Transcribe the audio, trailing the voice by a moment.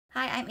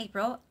I'm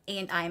April,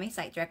 and I am a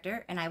site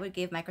director, and I would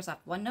give Microsoft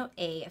OneNote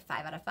a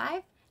 5 out of 5.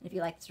 And if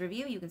you like this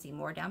review, you can see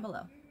more down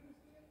below.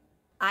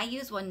 I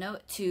use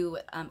OneNote to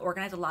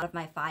organize a lot of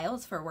my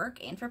files for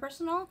work and for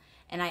personal,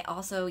 and I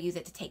also use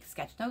it to take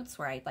sketch notes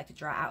where I like to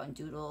draw out and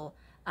doodle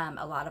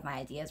a lot of my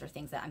ideas or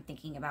things that I'm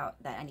thinking about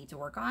that I need to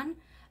work on.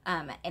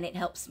 And it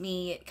helps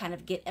me kind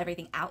of get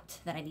everything out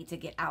that I need to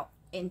get out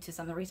into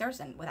some of the resource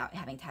and without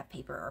having to have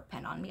paper or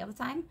pen on me all the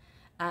time.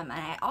 And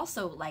I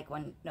also like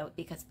OneNote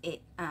because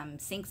it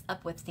syncs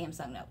up with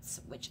Samsung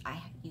Notes, which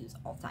I use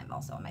all the time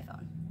also on my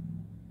phone.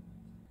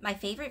 My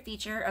favorite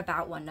feature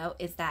about OneNote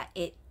is that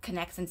it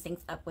connects and syncs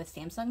up with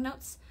Samsung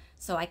Notes,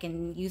 so I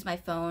can use my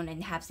phone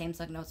and have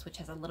Samsung Notes, which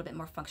has a little bit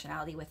more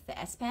functionality with the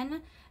S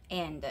Pen,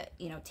 and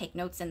take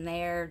notes in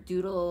there,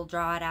 doodle,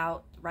 draw it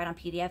out, write on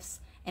PDFs,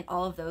 and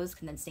all of those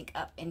can then sync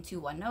up into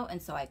OneNote, and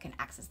so I can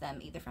access them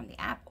either from the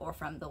app or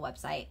from the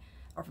website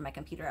or from my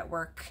computer at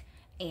work,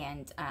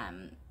 and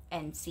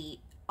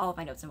see all of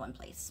my notes in one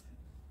place.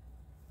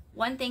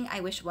 One thing I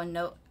wish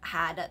OneNote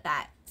had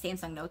that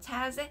Samsung Notes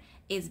has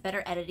is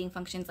better editing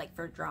functions, like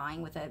for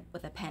drawing with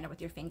a pen or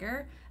with your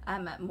finger,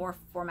 more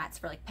formats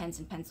for like pens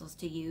and pencils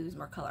to use,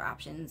 more color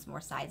options, more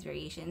size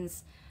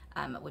variations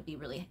would be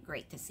really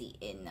great to see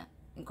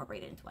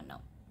incorporated into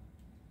OneNote.